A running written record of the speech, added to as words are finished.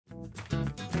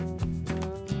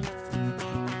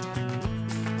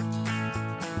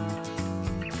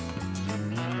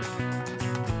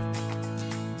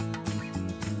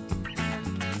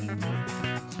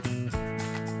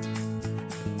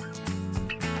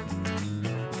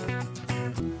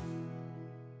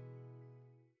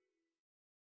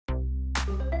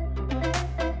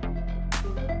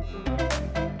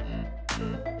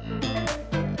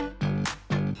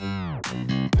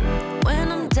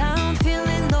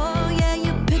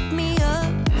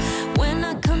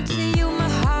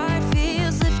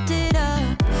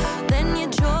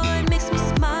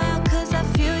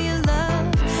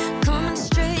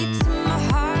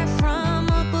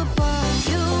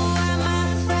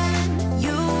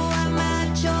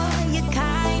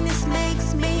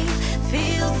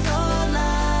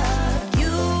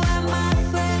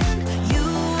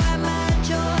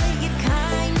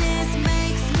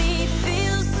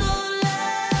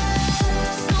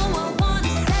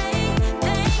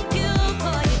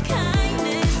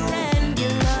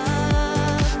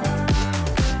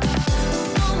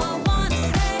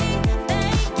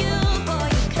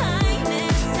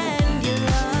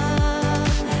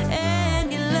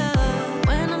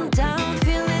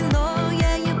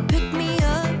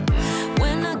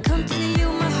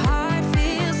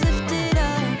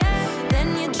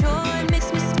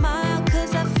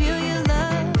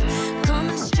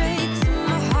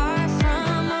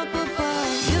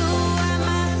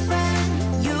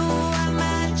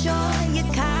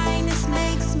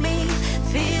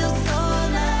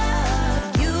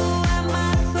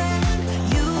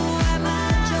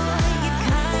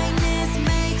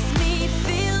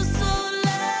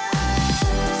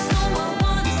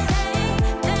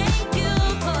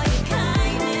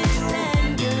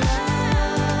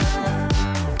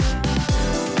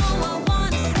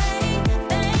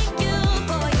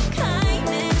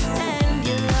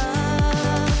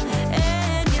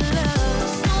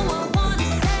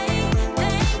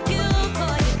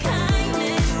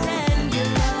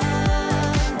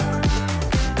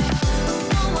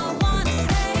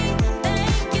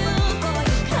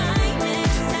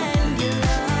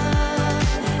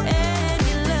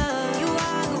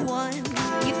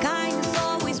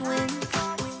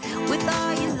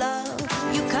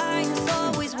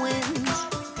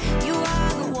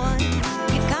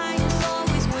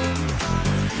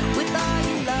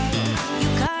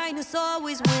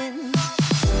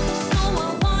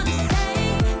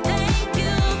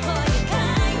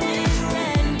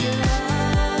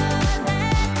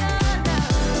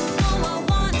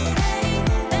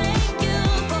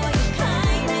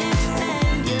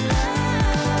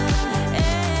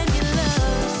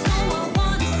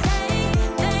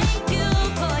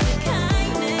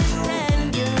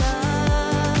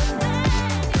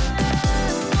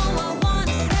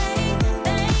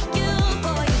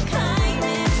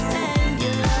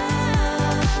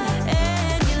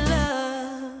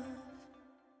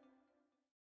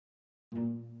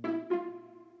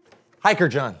Hiker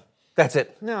John. That's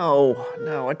it. No,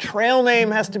 a trail name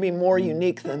has to be more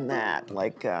unique than that.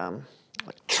 Like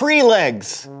Tree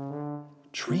Legs.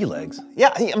 Tree Legs?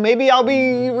 Yeah, maybe I'll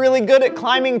be really good at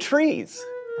climbing trees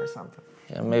or something.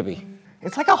 Yeah, maybe.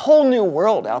 It's like a whole new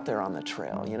world out there on the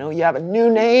trail, you know? You have a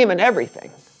new name and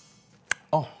everything.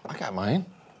 Oh, I got mine.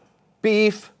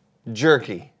 Beef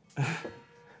jerky.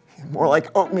 More like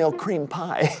oatmeal cream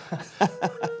pie.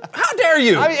 How dare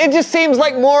you? It just seems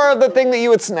like more of the thing that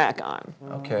you would snack on.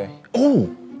 Okay.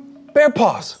 Ooh, bear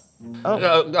paws.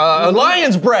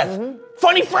 Lion's breath.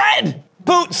 Funny Fred.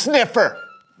 Boot sniffer.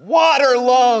 Water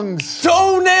lungs.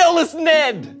 Toenailless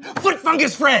Ned. Foot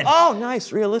fungus Fred. Oh,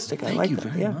 nice, realistic. I like Thank you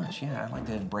that. very much. Yeah, I like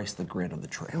to embrace the grit of the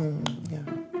trail.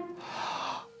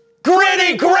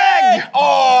 Gritty Greg!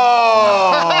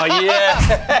 Oh,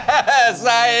 yes.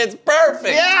 It's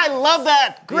perfect. Yeah, I love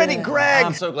that. Gritty Greg.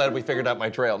 I'm so glad we figured out my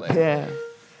trail name. Yeah.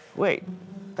 Wait,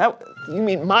 you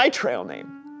mean my trail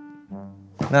name?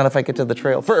 Not if I get to the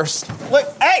trail first. Look,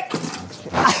 hey!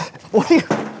 What are you,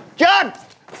 John!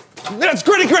 That's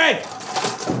Gritty Greg!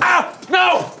 Ah,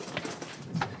 no!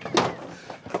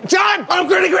 John! I'm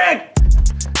Gritty Greg!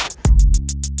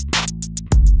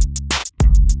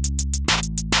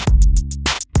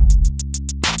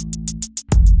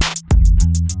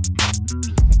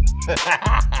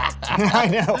 I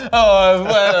know.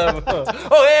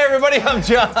 Oh, hey everybody, I'm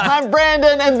John. I'm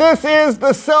Brandon, and this is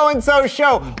the So and So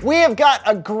Show. We have got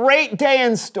a great day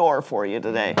in store for you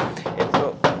today.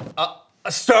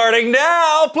 Starting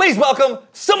now, please welcome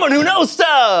someone who knows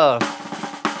stuff.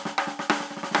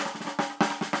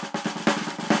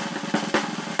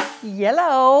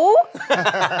 Yellow.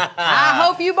 I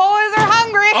hope you boys are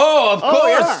hungry. Oh,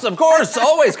 yeah. of course,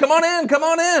 always. Come on in, come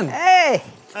on in. Hey.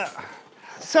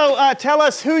 So tell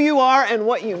us who you are and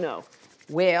what you know.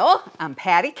 Well, I'm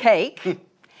Patty Cake,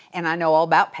 and I know all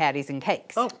about patties and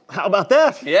cakes. Oh, how about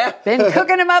that? Yeah. Been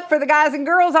cooking them up for the guys and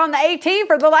girls on the AT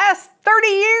for the last 30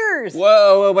 years.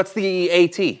 Whoa, what's the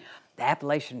AT? The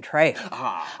Appalachian Trail.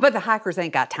 But the hikers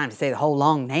ain't got time to say the whole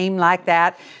long name like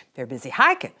that. They're busy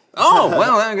hiking. Oh,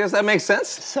 well, I guess that makes sense.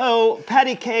 So,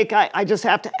 Patty Cake, I just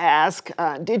have to ask,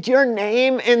 did your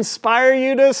name inspire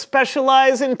you to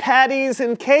specialize in patties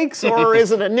and cakes, or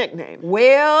is it a nickname?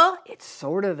 Well, it's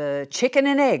sort of a chicken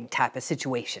and egg type of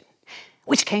situation.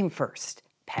 Which came first,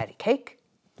 patty cake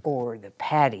or the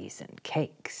patties and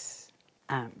cakes?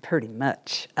 I'm pretty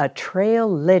much a trail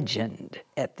legend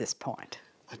at this point.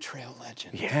 A trail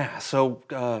legend. Yeah, so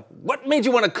what made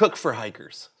you want to cook for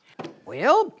hikers?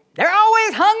 Well, they're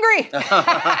always hungry.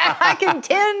 Hiking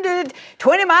 10 to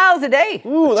 20 miles a day.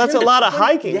 Ooh, that's a lot of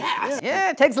hiking.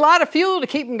 Yeah, it takes a lot of fuel to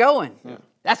keep them going. Yeah.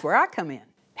 That's where I come in.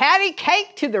 Patty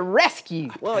Cake to the rescue.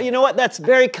 Well, you know what? That's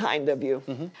very kind of you.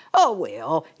 Oh,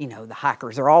 well, you know, the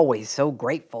hikers are always so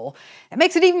grateful. It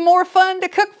makes it even more fun to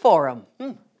cook for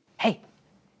them. Hey,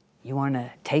 you want to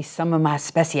taste some of my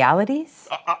specialities?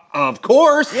 Of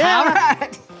course. Yeah.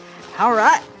 All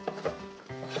right.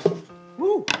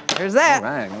 Woo, there's that. All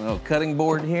right, a little cutting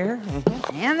board here.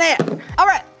 And that. All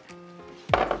right.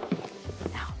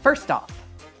 Now, first off,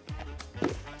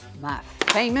 my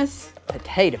famous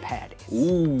potato patties.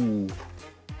 Ooh.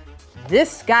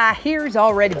 This guy here's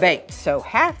already baked, so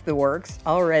half the work's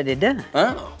already done.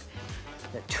 Oh.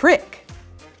 The trick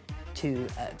to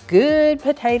a good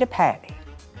potato patty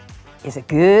is a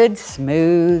good,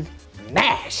 smooth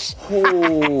mash.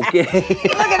 Okay. Look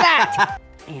at that.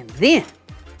 And then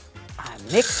I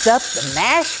mix up the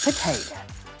mashed potato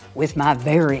with my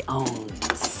very own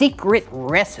secret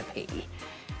recipe.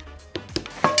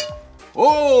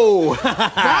 Oh!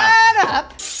 Right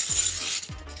up.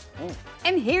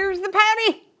 And here's the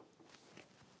patty.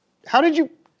 How did you?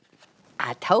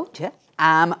 I told you,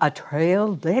 I'm a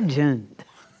trail legend.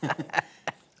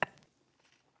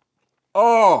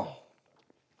 Oh,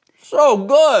 so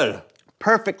good.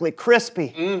 Perfectly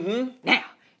crispy. Now,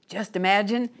 just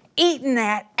imagine eating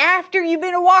that after you've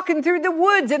been walking through the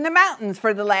woods and the mountains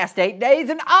for the last 8 days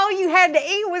and all you had to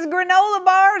eat was granola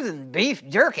bars and beef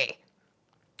jerky.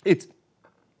 It's...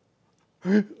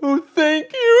 Oh,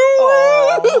 thank you.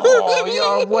 Oh,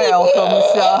 you're welcome,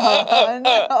 son.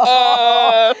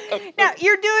 Oh. Now,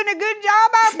 you're doing a good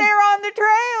job out there on the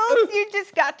trails. You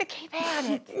just got to keep at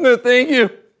it. No, thank you.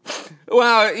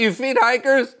 Wow, you feed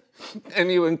hikers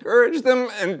and you encourage them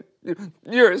and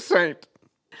you're a saint.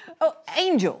 Oh,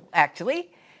 angel, actually.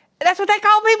 That's what they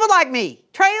call people like me,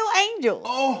 trail angels.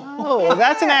 Oh,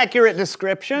 that's an accurate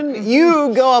description.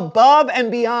 You go above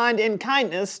and beyond in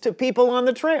kindness to people on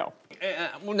the trail.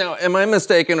 Now, am I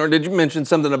mistaken or did you mention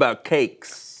something about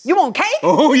cakes? You want cake?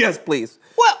 Oh, yes, please.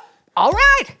 Well, all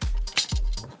right.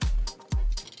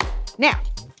 Now,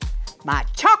 My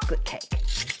chocolate cake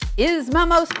is my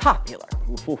most popular.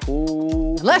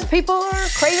 Unless people are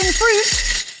craving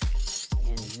fruit.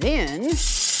 And then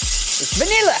it's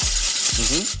vanilla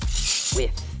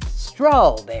with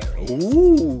strawberries.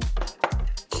 Ooh.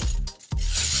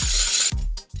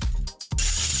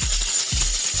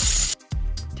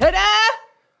 Ta-da!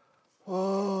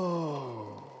 Oh.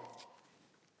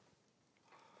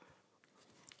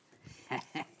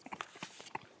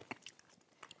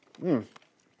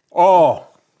 Oh,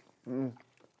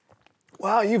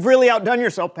 Wow, you've really outdone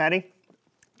yourself, Patty.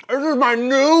 this is my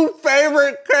new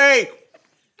favorite cake.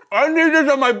 I need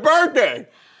this on my birthday.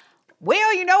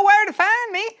 Well, you know where to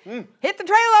find me. Hit the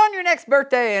trail on your next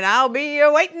birthday, and I'll be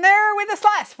waiting there with a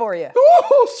slice for you.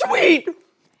 Ooh, sweet.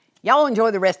 Y'all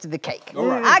enjoy the rest of the cake. All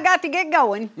right. I got to get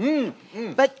going.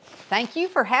 But thank you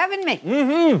for having me.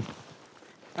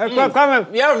 Thanks for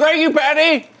coming. Yeah, thank you,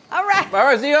 Patty. All right. All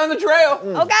right, see you on the trail.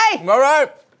 Okay. All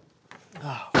right.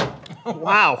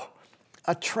 Wow.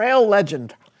 A trail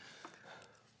legend.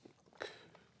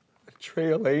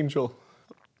 Trail angel.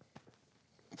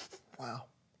 Wow.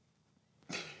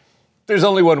 There's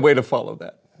only one way to follow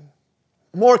that.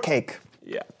 More cake.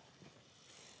 Yeah.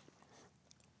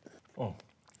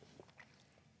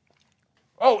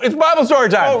 Oh, it's Bible story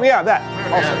time. Oh, yeah, that.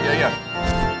 Yeah.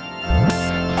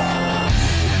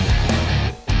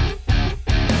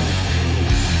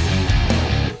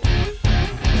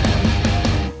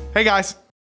 Hey guys,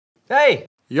 Hey.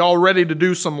 y'all ready to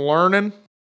do some learning?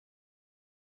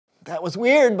 That was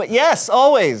weird, but yes,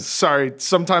 always. Sorry,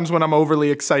 sometimes when I'm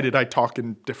overly excited, I talk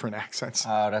in different accents.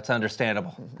 Oh, that's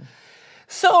understandable.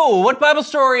 So, what Bible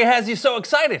story has you so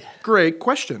excited? Great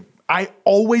question. I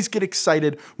always get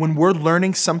excited when we're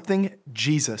learning something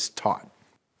Jesus taught.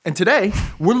 And today,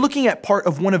 we're looking at part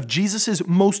of one of Jesus's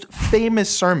most famous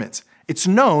sermons. It's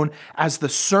known as the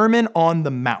Sermon on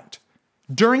the Mount.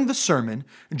 During the sermon,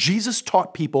 Jesus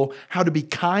taught people how to be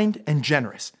kind and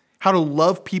generous, how to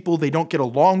love people they don't get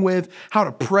along with, how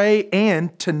to pray,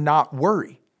 and to not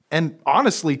worry. And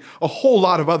honestly, a whole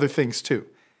lot of other things too.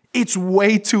 It's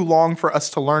way too long for us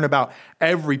to learn about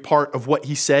every part of what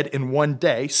he said in one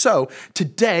day. So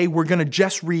today, we're going to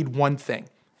just read one thing.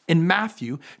 In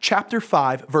Matthew chapter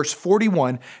 5, verse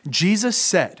 41, Jesus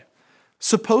said,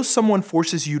 "Suppose someone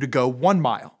forces you to go 1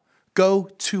 mile. Go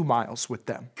 2 miles with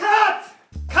them." Cut!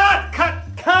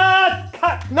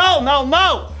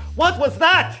 No! What was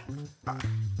that?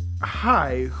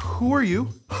 Hi, who are you?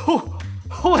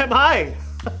 Who am I?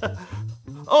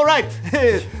 All right.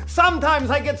 Sometimes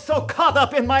I get so caught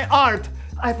up in my art,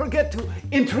 I forget to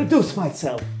introduce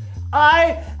myself.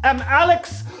 I am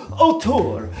Alex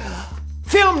O'Toole,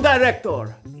 film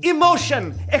director,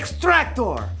 emotion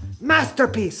extractor,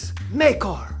 masterpiece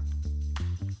maker.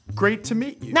 Great to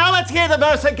meet you. Now let's hear the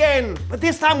verse again, but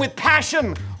this time with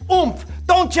passion, oomph.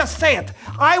 Don't just say it.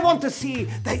 I want to see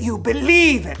that you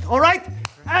believe it, all right?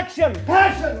 Action,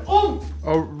 passion, oomph.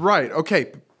 Oh, right.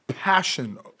 Okay.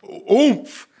 Passion.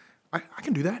 Oomph. I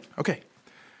can do that. Okay.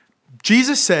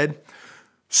 Jesus said,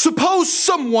 "Suppose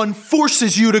someone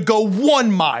forces you to go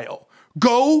 1 mile.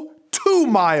 Go 2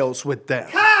 miles with them."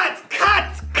 Cut!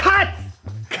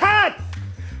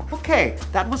 Okay,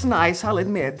 that was nice, I'll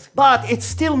admit, but it's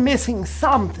still missing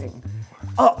something.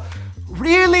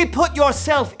 Really put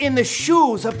yourself in the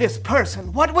shoes of this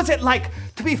person. What was it like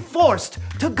to be forced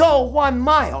to go 1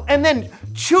 mile and then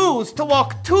choose to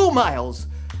walk 2 miles?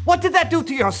 What did that do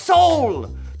to your soul,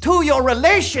 to your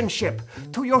relationship,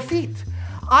 to your feet?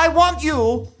 I want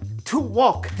you to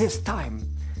walk this time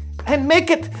and make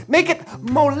it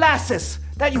molasses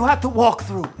that you have to walk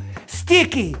through.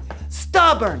 Sticky,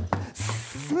 stubborn,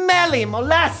 smelly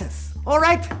molasses, all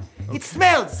right? It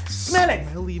smells. Smell it.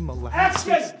 Smelly molasses.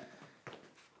 Action!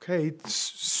 Okay.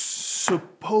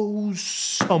 Suppose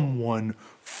someone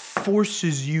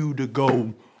forces you to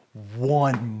go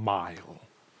 1 mile.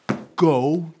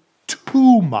 Go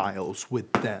 2 miles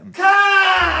with them.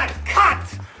 Cut!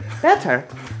 Better,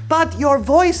 but your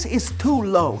voice is too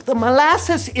low. The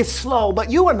molasses is slow, but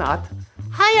you are not.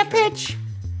 Higher pitch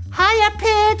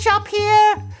up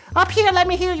here. Up here, let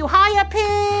me hear you. Higher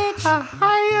pitch.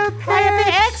 Higher pitch.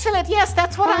 Excellent. Yes,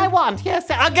 that's what I want. Yes,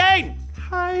 again.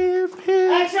 Higher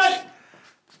pitch. Action.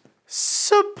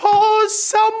 Suppose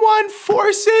someone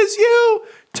forces you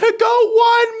to go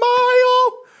 1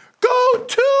 mile. Go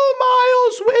 2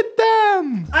 miles with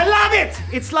them. I love it.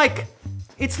 It's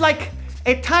like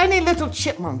a tiny little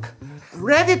chipmunk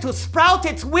ready to sprout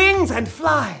its wings and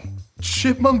fly.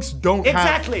 Chipmunks don't have...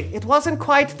 Exactly. It wasn't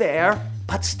quite there,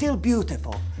 but still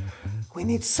beautiful. We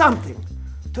need something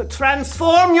to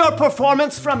transform your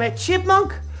performance from a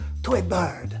chipmunk to a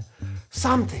bird.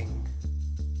 Something.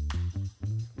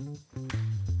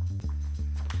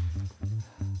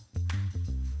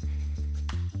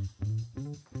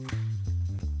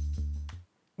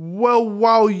 Well,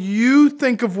 while you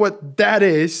think of what that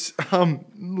is,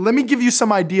 let me give you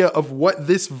some idea of what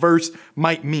this verse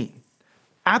might mean.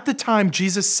 At the time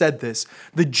Jesus said this,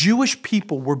 the Jewish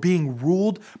people were being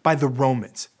ruled by the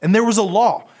Romans. And there was a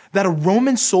law that a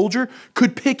Roman soldier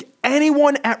could pick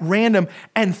anyone at random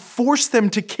and force them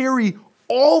to carry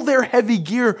all their heavy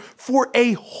gear for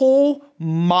a whole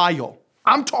mile.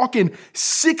 I'm talking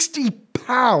 60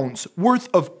 pounds worth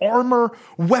of armor,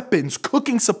 weapons,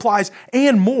 cooking supplies,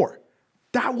 and more.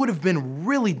 That would have been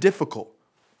really difficult.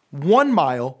 1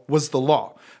 mile was the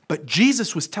law, but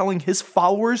Jesus was telling his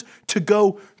followers to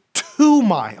go 2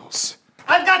 miles.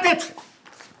 I've got it!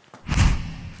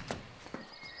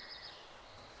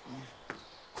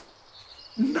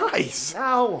 Nice.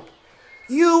 Now,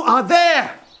 you are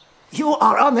there. You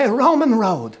are on the Roman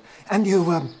road, and you,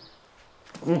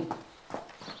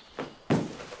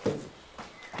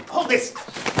 hold this.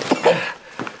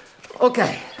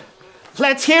 Okay,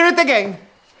 let's hear it again.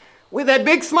 With a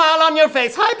big smile on your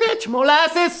face. High pitch,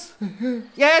 molasses.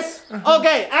 Yes?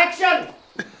 Okay, action.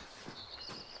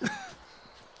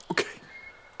 Okay.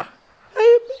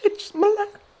 Hey, bitch,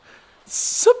 molasses.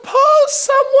 Suppose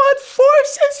someone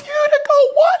forces you to go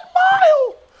 1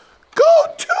 mile. Go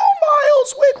 2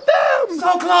 miles with them.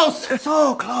 So close,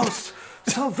 so close.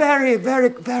 So very, very,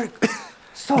 very,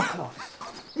 so close.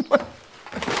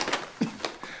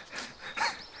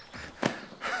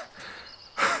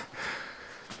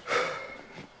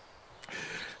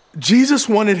 Jesus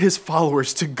wanted his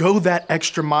followers to go that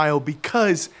extra mile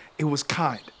because it was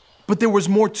kind. But there was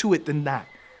more to it than that.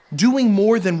 Doing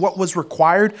more than what was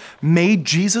required made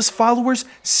Jesus' followers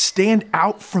stand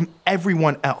out from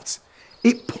everyone else.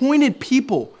 It pointed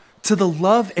people to the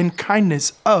love and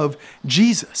kindness of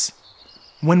Jesus.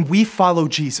 When we follow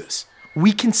Jesus,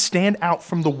 we can stand out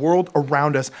from the world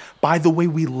around us by the way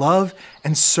we love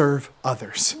and serve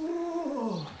others.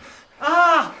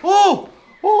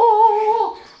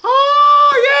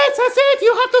 Yes, that's it.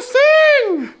 You have to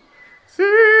sing.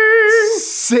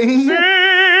 Sing?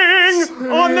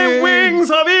 Sing on the wings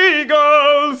of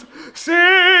eagles.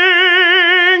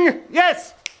 Sing.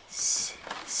 Yes.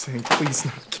 Sing, please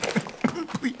not again.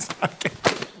 Please not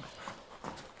again.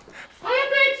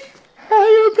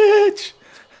 Hey, bitch.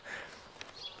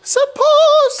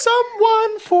 Suppose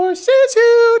someone forces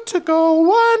you to go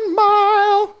 1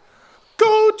 mile.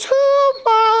 Go 2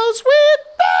 miles with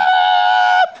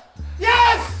them.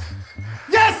 Yes.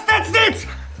 Yes, that's it.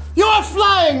 You are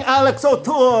flying, Alex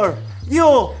O'Toole.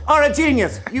 You are a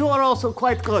genius. You are also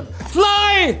quite good.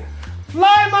 Fly!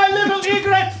 Fly, my little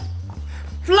egret!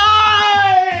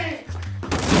 Fly!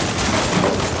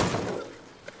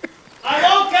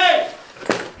 I'm okay.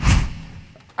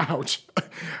 Ouch.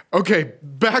 Okay,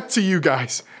 back to you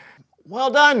guys.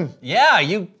 Well done. Yeah,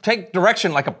 you take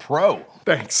direction like a pro.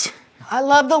 Thanks. I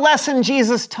love the lesson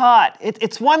Jesus taught.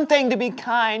 It's one thing to be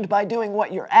kind by doing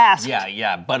what you're asked.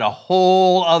 Yeah, but a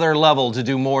whole other level to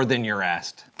do more than you're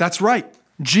asked. That's right.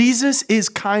 Jesus is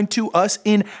kind to us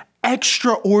in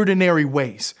extraordinary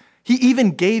ways. He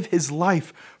even gave his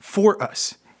life for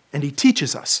us, and he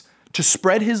teaches us to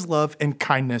spread his love and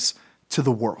kindness to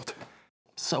the world.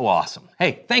 So awesome.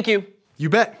 Hey, thank you. You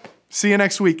bet. See you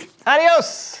next week.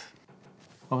 Adios.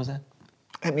 What was that?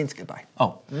 That means goodbye.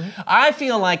 Oh, I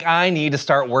feel like I need to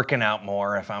start working out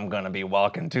more if I'm gonna be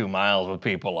walking 2 miles with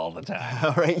people all the time.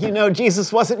 All right, you know,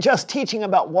 Jesus wasn't just teaching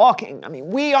about walking. I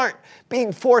mean, we aren't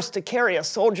being forced to carry a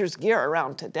soldier's gear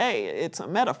around today. It's a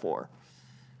metaphor.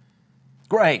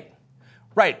 Great.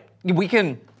 Right. We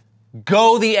can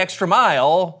go the extra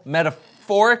mile,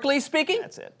 metaphorically speaking.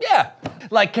 That's it. Yeah.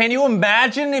 Like, can you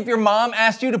imagine if your mom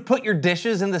asked you to put your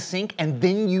dishes in the sink and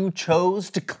then you chose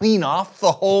to clean off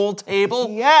the whole table?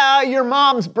 Yeah, your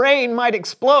mom's brain might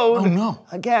explode. Oh, no.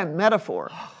 Again, metaphor.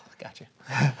 Gotcha.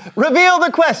 Reveal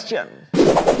the question.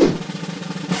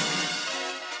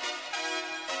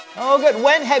 Oh, good.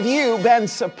 When have you been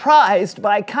surprised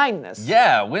by kindness?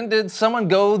 Yeah, when did someone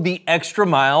go the extra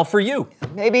mile for you?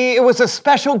 Maybe it was a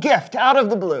special gift out of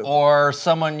the blue. Or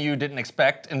someone you didn't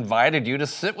expect invited you to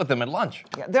sit with them at lunch.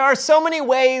 Yeah, there are so many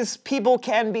ways people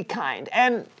can be kind,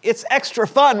 and it's extra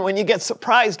fun when you get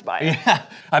surprised by it. Yeah,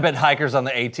 I bet hikers on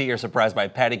the AT are surprised by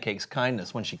Patty Cake's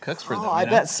kindness when she cooks for them. Oh, I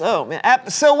bet so, man.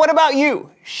 So what about you?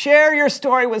 Share your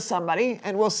story with somebody,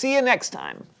 and we'll see you next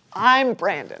time. I'm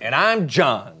Brandon. And I'm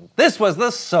John. This was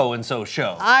the So-and-So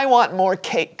Show. I want more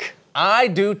cake. I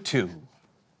do too.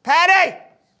 Patty!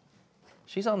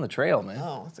 She's on the trail, man.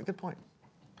 Oh, that's a good point.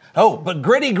 Oh, but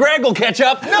Gritty Greg will catch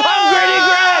up. No! I'm Gritty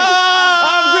Greg!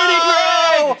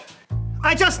 I'm Gritty Greg!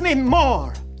 I just need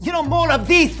more. You know, more of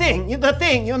the thing. You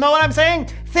know what I'm saying?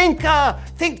 Think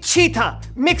cheetah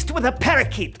mixed with a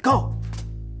parakeet. Go.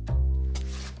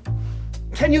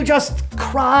 Can you just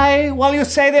cry while you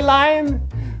say the line?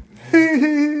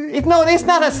 No, it's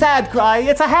not a sad cry,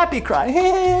 it's a happy cry.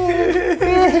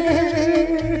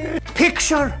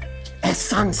 Picture a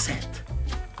sunset.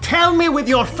 Tell me with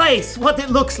your face what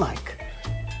it looks like.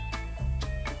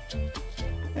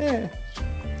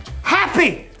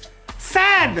 Happy,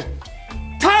 sad,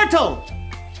 turtle,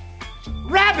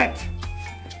 rabbit.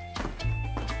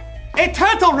 A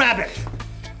turtle rabbit.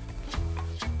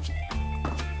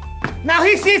 Now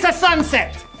he sees a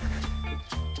sunset.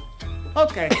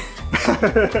 Okay.